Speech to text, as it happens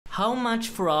How much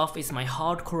for off is my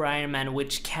hardcore Iron Man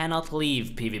which cannot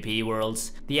leave PvP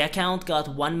worlds? The account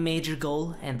got one major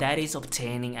goal, and that is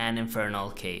obtaining an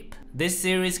Infernal Cape. This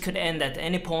series could end at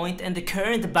any point and the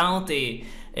current bounty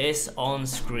is on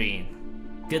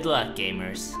screen. Good luck,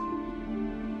 gamers.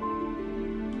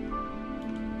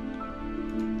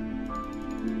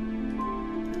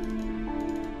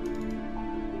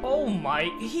 Oh my,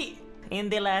 in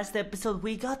the last episode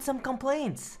we got some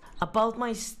complaints about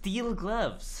my steel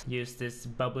gloves. Use this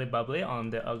bubbly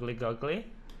on the ugly guggly.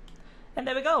 And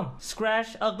there we go,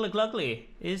 Scratch Ugly Glugly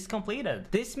is completed.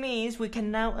 This means we can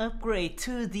now upgrade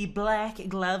to the black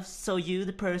gloves, so you,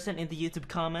 the person in the YouTube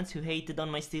comments who hated on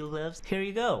my steel gloves, here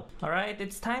you go. Alright,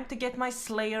 it's time to get my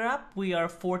Slayer up. We are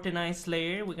 49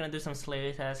 Slayer, we're gonna do some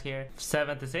Slayer tasks here.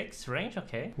 76 range,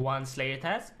 okay. One Slayer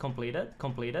task, completed.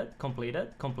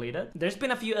 There's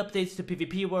been a few updates to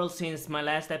PvP World since my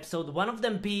last episode, one of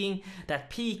them being that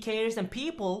PKers and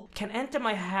people can enter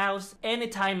my house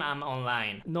anytime I'm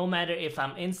online, no matter if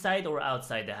I'm inside or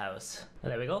outside the house.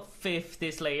 There we go, 50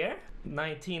 Slayer,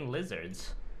 19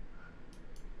 Lizards.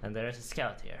 And there's a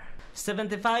Scout here.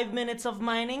 75 minutes of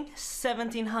mining,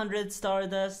 1700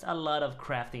 Stardust, a lot of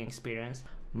crafting experience.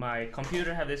 My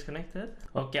computer have disconnected.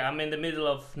 Okay, I'm in the middle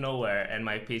of nowhere and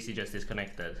my PC just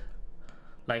disconnected.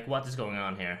 Like, what is going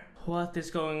on here? What is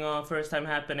going on? First time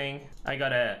happening. I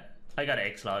got a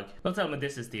X-log. Don't tell me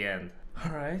this is the end.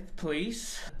 Alright,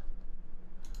 please.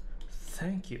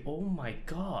 Thank you. Oh my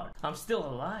god. I'm still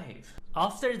alive.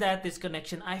 After that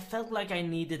disconnection, I felt like I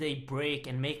needed a break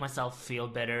and make myself feel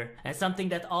better. And something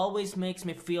that always makes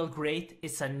me feel great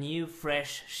is a new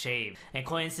fresh shave. And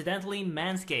coincidentally,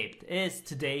 Manscaped is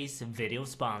today's video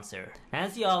sponsor.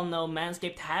 As you all know,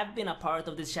 Manscaped have been a part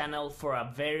of this channel for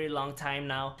a very long time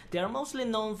now. They are mostly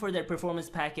known for their Performance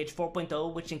Package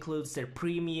 4.0, which includes their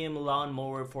premium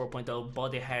Lawnmower 4.0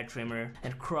 body hair trimmer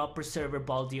and Crop Preserver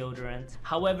ball deodorant.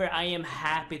 However, I am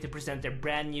happy to present their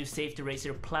brand new Safety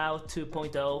Razor Plow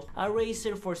 2.0, a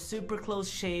razor for super close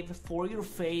shave for your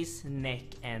face, neck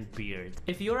and beard.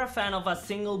 If you're a fan of a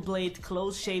single blade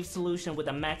close shave solution with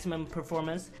a maximum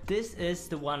performance, this is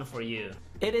the one for you.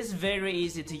 It is very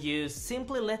easy to use.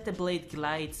 Simply let the blade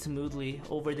glide smoothly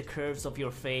over the curves of your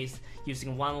face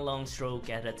using one long stroke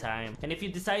at a time. And if you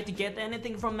decide to get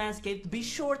anything from Manscaped, be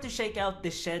sure to check out the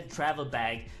Shed Travel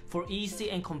Bag for easy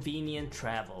and convenient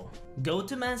travel. Go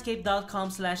to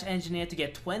manscaped.com/engineer to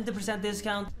get 20%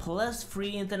 discount plus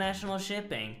free international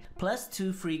shipping plus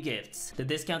 2 free gifts. The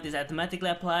discount is automatically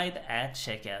applied at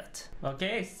checkout.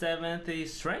 Okay, 70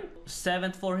 strength,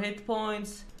 74 hit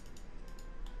points.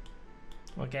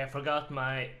 Okay, I forgot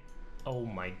my... Oh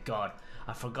my god,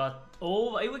 I forgot...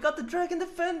 Oh, we got the Dragon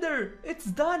Defender! It's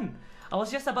done! I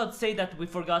was just about to say that we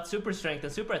forgot Super Strength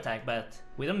and Super Attack, but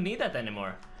we don't need that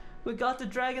anymore. We got the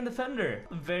Dragon Defender.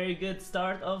 Very good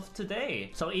start of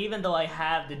today. So even though I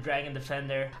have the Dragon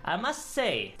Defender, I must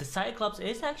say, the Cyclops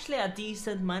is actually a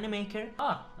decent moneymaker.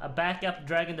 Ah, a backup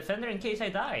Dragon Defender in case I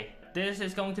die. This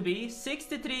is going to be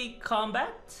 63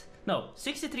 combat. No,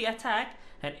 63 attack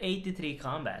and 83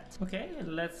 combat. Okay,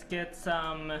 let's get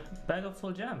some bag of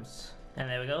full gems. And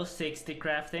there we go, 60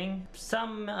 crafting.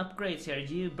 Some upgrades here.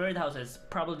 You birdhouses,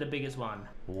 probably the biggest one.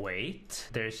 Wait,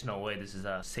 there's no way this is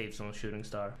a safe zone shooting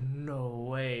star. No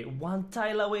way, 1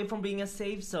 tile away from being a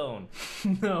safe zone.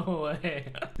 No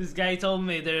way. This guy told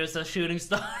me there's a shooting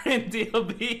star in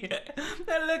DOB.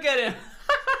 And look at him.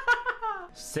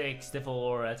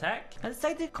 64 attack. I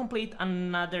decided to complete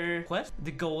another quest,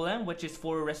 the Golem, which is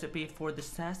for a recipe for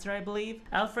disaster, I believe.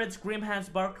 Alfred's Grimhand's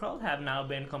Barcrawl have now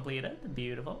been completed.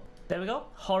 Beautiful. There we go.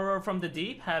 Horror from the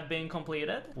Deep have been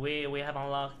completed. We have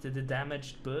unlocked the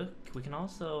damaged book. I'm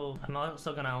also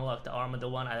gonna unlock the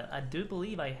Armadillo one. I do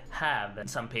believe I have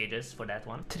some pages for that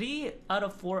one. 3 out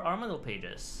of 4 Armadillo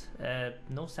pages.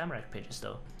 No Samurai pages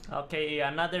though. Okay,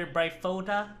 another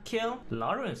Bryphota kill.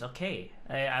 Laruns, okay.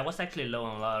 I was actually low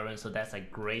on Laruns, so that's a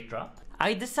great drop.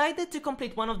 I decided to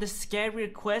complete one of the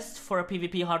scarier quests for a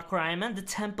PvP hardcore Iron Man, the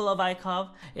Temple of Ikov.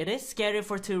 It is scary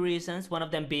for 2 reasons, one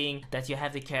of them being that you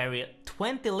have to carry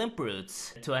 20 limp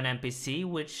roots to an NPC,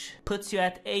 which puts you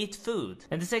at 8 food.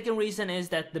 And the second reason is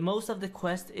that the most of the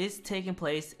quest is taking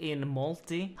place in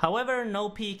multi. However, no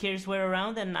PKers were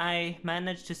around and I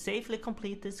managed to safely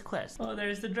complete this quest. Oh,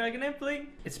 there's the Dragon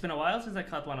Impling. It's been a while since I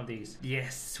caught one of these.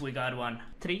 Yes, we got one.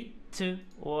 3, 2,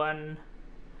 1...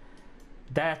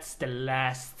 That's the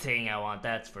last thing I want,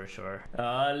 that's for sure.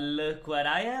 Oh, look what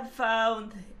I have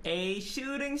found. a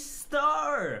shooting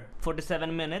star.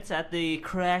 47 minutes at the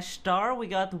crash star, we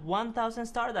got 1000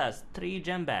 stardust, 3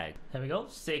 gem bags. There we go,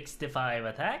 65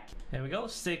 attack. There we go,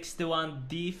 61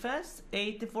 defense,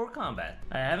 84 combat.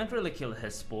 I haven't really killed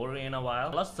Hespori in a while.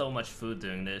 I lost so much food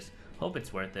doing this. Hope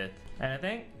it's worth it.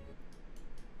 Anything?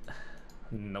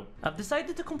 Nope. I've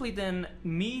decided to complete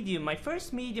my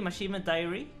first medium achievement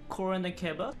diary, Corin and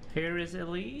Keba. Here is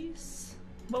Elise.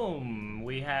 Boom!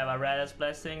 We have a Rada's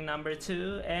Blessing number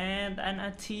 2 and an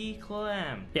Atik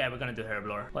Lamb. Yeah, we're gonna do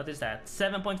Herblore. What is that?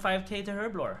 7.5k to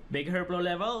Herblore. Big Herblore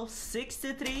level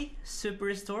 63. Super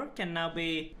Restore can now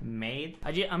be made.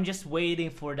 I'm just waiting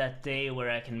for that day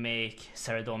where I can make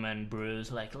Saradomin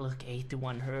brews. Like, look,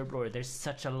 81 Herblore. There's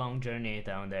such a long journey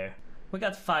down there. We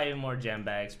got 5 more gem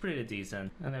bags. Pretty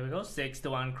decent. And there we go.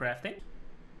 61 crafting.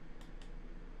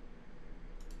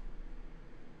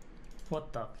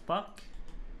 What the fuck?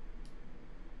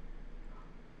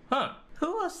 Huh,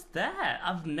 who was that?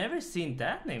 I've never seen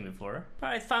that name before.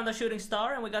 Alright, found a shooting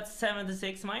star and we got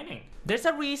 76 mining. There's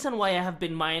a reason why I have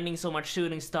been mining so much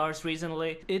shooting stars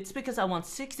recently. It's because I want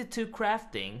 62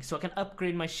 crafting so I can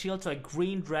upgrade my shield to a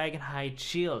green dragon hide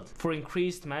shield for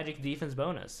increased magic defense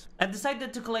bonus. I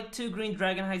decided to collect 2 green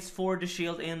dragon hides for the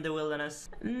shield in the wilderness.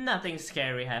 Nothing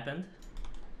scary happened.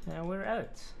 And we're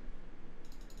out.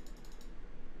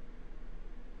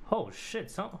 Oh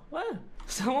shit, what?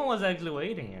 Someone was actually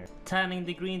waiting here. Tanning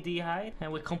the green D-hide,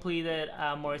 and we completed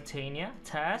a Mauritania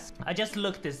task. I just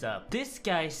looked this up. This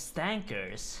guy's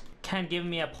Stankers can give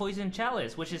me a poison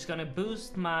chalice, which is gonna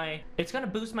boost my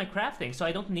crafting, so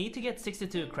I don't need to get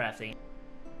 62 crafting.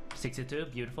 62,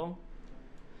 beautiful.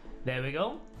 There we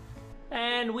go.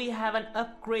 And we have an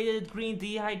upgraded green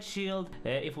D-hide shield.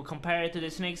 If we compare it to the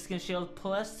snakeskin shield,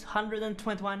 plus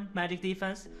 121 magic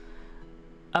defense.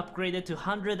 Upgraded to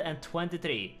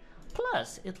 123.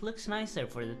 Plus, it looks nicer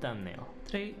for the thumbnail.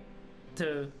 3,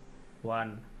 2,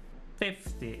 1,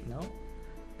 50. No?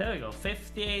 There we go.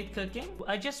 58 cooking.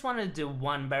 I just wanted to do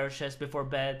 1 barrel chest before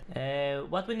bed.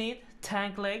 What we need?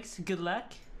 Tank legs. Good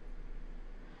luck.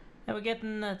 And we get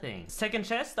nothing. Second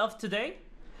chest of today.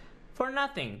 For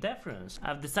nothing, Death Runes.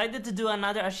 I've decided to do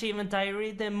another achievement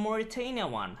diary, the Mauritania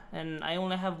one, and I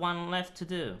only have 1 left to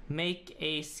do. Make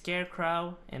a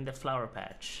scarecrow in the flower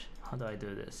patch. How do I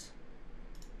do this?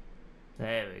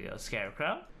 There we go,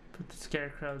 scarecrow. Put the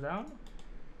scarecrow down.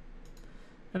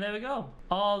 And there we go.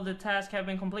 All the tasks have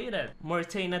been completed.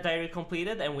 Mauritania diary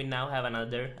completed, and we now have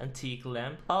another antique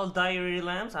lamp. All diary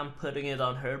lamps, I'm putting it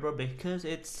on Herblore because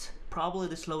it's probably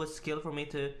the slowest skill for me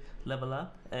to level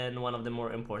up, and one of the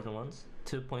more important ones.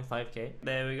 2.5k.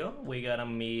 There we go. We got a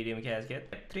medium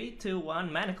casket. 3, 2,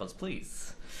 1 manacles,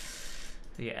 please.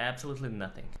 Yeah, absolutely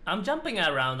nothing. I'm jumping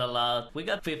around a lot. We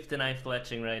got 59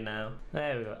 fletching right now.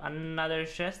 There we go. Another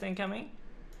chest incoming.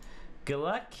 Good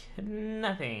luck.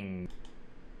 Nothing.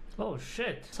 Oh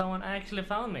shit. Someone actually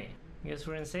found me. Guess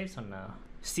we're in safe zone now.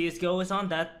 CSGO is on.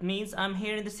 That means I'm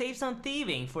here in the safe zone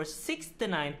thieving for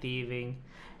 69 thieving.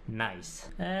 Nice.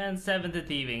 And 70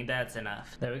 thieving, that's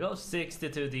enough. There we go,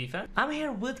 62 defense. I'm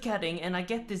here woodcutting and I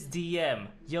get this DM.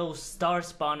 Yo, star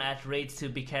spawn at raids 2,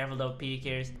 be careful though,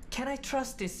 peekers. Can I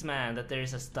trust this man that there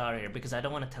is a star here? Because I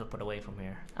don't want to teleport away from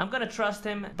here. I'm gonna trust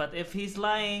him, but if he's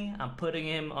lying, I'm putting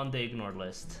him on the ignored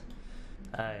list.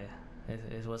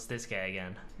 It was this guy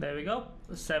again. There we go,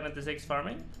 76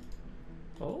 farming.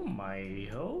 Oh my,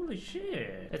 holy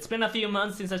shit. It's been a few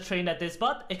months since I trained at this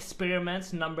spot.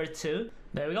 Experiment number 2.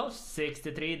 There we go,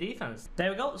 63 defense.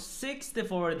 There we go,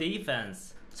 64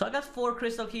 defense. So I got 4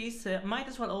 crystal keys. Might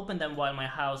as well open them while my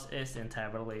house is in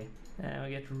Taverley. And we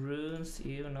get runes,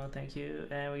 ew, no thank you.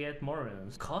 And we get more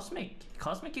runes.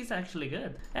 Cosmic is actually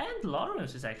good. And law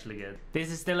runes is actually good.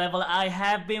 This is the level I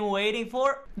have been waiting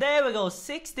for. There we go,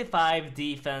 65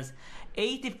 defense.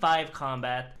 85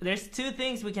 combat. There's 2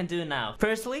 things we can do now.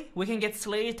 Firstly, we can get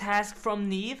Slayer task from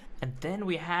Neve, and then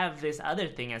we have this other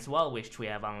thing as well which we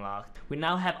have unlocked. We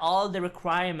now have all the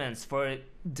requirements for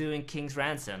doing King's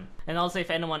Ransom. And also,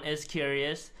 if anyone is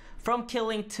curious, from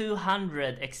killing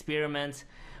 200 experiments,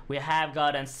 we have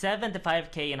gotten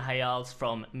 75k in Hyals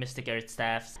from Mystic Earth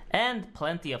Staffs and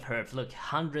plenty of herbs. Look,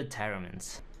 100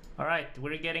 Terramins. Alright,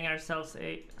 we're getting ourselves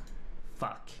a...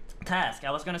 fuck. Task.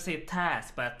 I was gonna say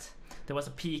task, but there was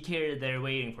a peak here there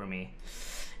waiting for me.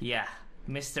 Yeah,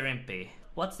 Mr. Impy.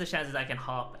 What's the chances I can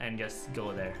hop and just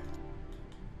go there?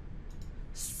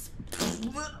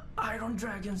 Iron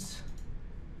Dragons.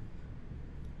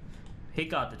 He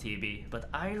got the TB, but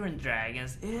Iron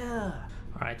Dragons, yeah.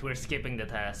 Alright, we're skipping the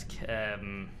task.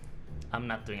 I'm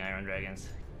not doing Iron Dragons.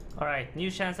 Alright,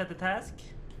 new chance at the task.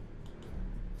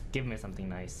 Give me something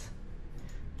nice.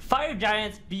 Fire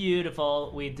giants,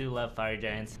 beautiful. We do love fire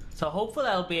giants. So hopefully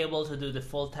I'll be able to do the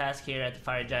full task here at the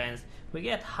fire giants. We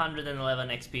get 111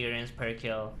 experience per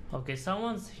kill. Okay,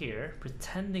 someone's here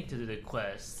pretending to do the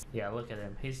quest. Yeah, look at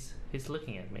him. He's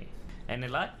looking at me. Any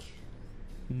luck?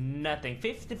 Nothing.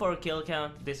 54 kill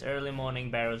count this early morning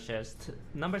barrel chest.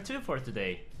 Number 2 for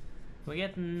today. We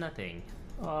get nothing.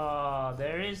 Oh,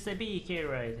 there is a beaker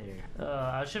right here.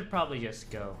 I should probably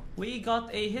just go. We got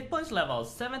a hit points level,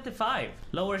 75.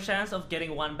 Lower chance of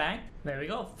getting 1 bang. There we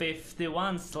go,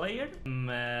 51 slayer.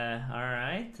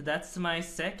 Alright, that's my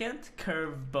second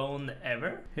curve bone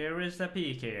ever. Here is a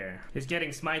PK. He's getting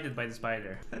smited by the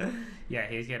spider. Yeah,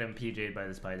 he's getting PJ'd by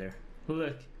the spider.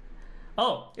 Look.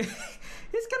 Oh,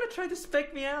 he's gonna try to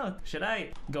spec me out. Should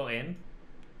I go in?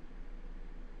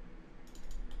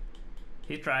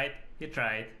 He tried. He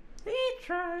tried.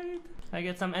 I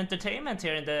get some entertainment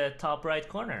here in the top right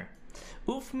corner.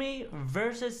 Ingame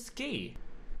versus Ski.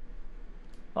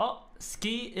 Oh,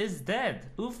 Ski is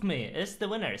dead. Ingame is the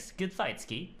winners. Good fight,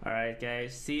 Ski. Alright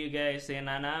guys, see you guys in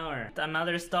an hour.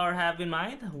 Another star have in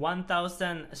mind,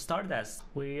 1000 Stardust.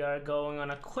 We are going on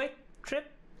a quick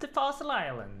trip to Fossil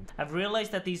Island. I've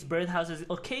realized that these birdhouses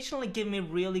occasionally give me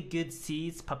really good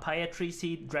seeds, papaya tree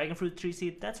seed, dragon fruit tree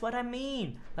seed. That's what I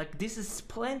mean. Like, this is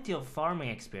plenty of farming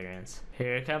experience.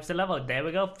 Here comes the level. There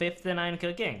we go, 59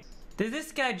 cooking. Did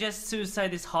this guy just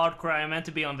suicide this hardcore I meant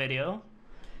to be on video?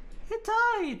 He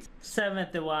died!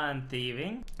 71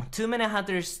 thieving. Too many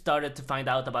hunters started to find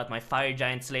out about my fire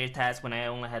giant slayer task when I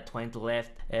only had 20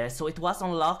 left, so it was on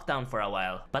lockdown for a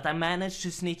while. But I managed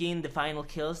to sneak in the final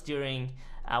kills during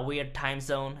a weird time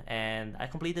zone and I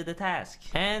completed the task.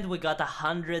 And we got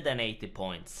 180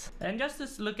 points. And just to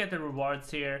look at the rewards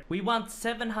here, we want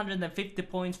 750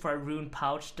 points for a rune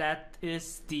pouch. That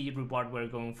is the reward we're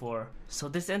going for. So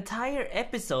this entire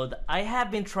episode I have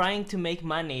been trying to make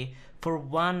money for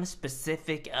one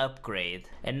specific upgrade.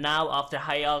 And now after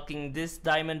high-alking this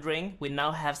diamond ring, we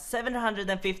now have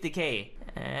 750k.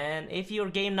 And if your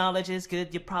game knowledge is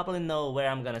good, you probably know where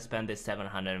I'm gonna spend this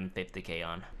 750k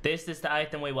on. This is the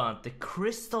item we want, the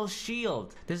crystal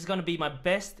shield. This is gonna be my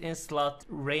best in slot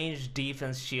range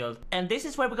defense shield. And this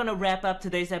is where we're gonna wrap up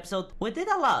today's episode. We did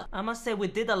a lot. I must say we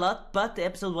did a lot, but the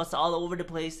episode was all over the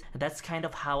place. And that's kind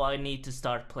of how I need to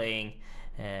start playing.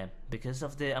 Because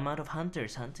of the amount of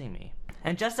hunters hunting me.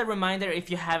 And just a reminder,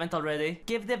 if you haven't already,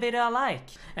 give the video a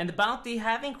like. And the bounty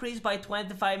have increased by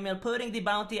 25 mil, putting the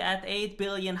bounty at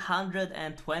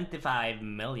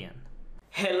 8,125,000,000.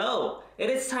 Hello!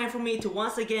 It is time for me to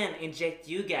once again inject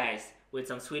you guys with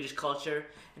some Swedish culture.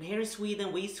 And here in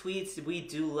Sweden, we Swedes, we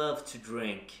do love to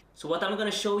drink. So what I'm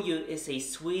gonna show you is a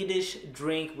Swedish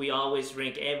drink we always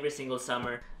drink every single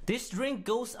summer. This drink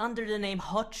goes under the name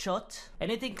Hot Shot,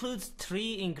 and it includes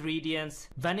 3 ingredients: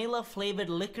 vanilla flavored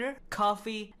liquor,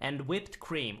 coffee, and whipped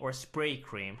cream or spray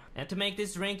cream. And to make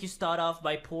this drink, you start off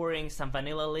by pouring some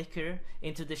vanilla liquor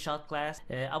into the shot glass.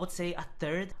 I would say a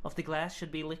third of the glass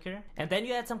should be liquor. And then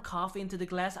you add some coffee into the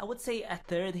glass. I would say a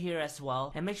third here as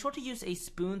well. And make sure to use a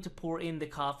spoon to pour in the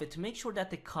coffee to make sure that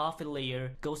the coffee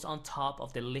layer goes on top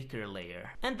of the liquor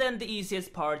layer. And then the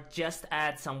easiest part, just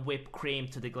add some whipped cream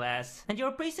to the glass. And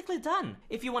you're basically done.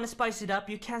 If you want to spice it up,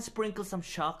 you can sprinkle some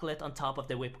chocolate on top of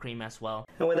the whipped cream as well.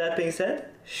 And with that being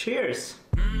said, cheers!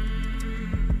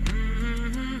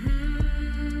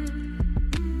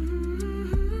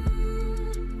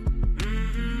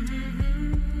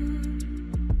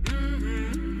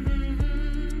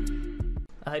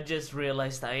 I just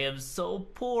realized I am so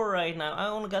poor right now. I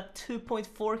only got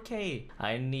 2.4k.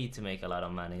 I need to make a lot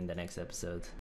of money in the next episode.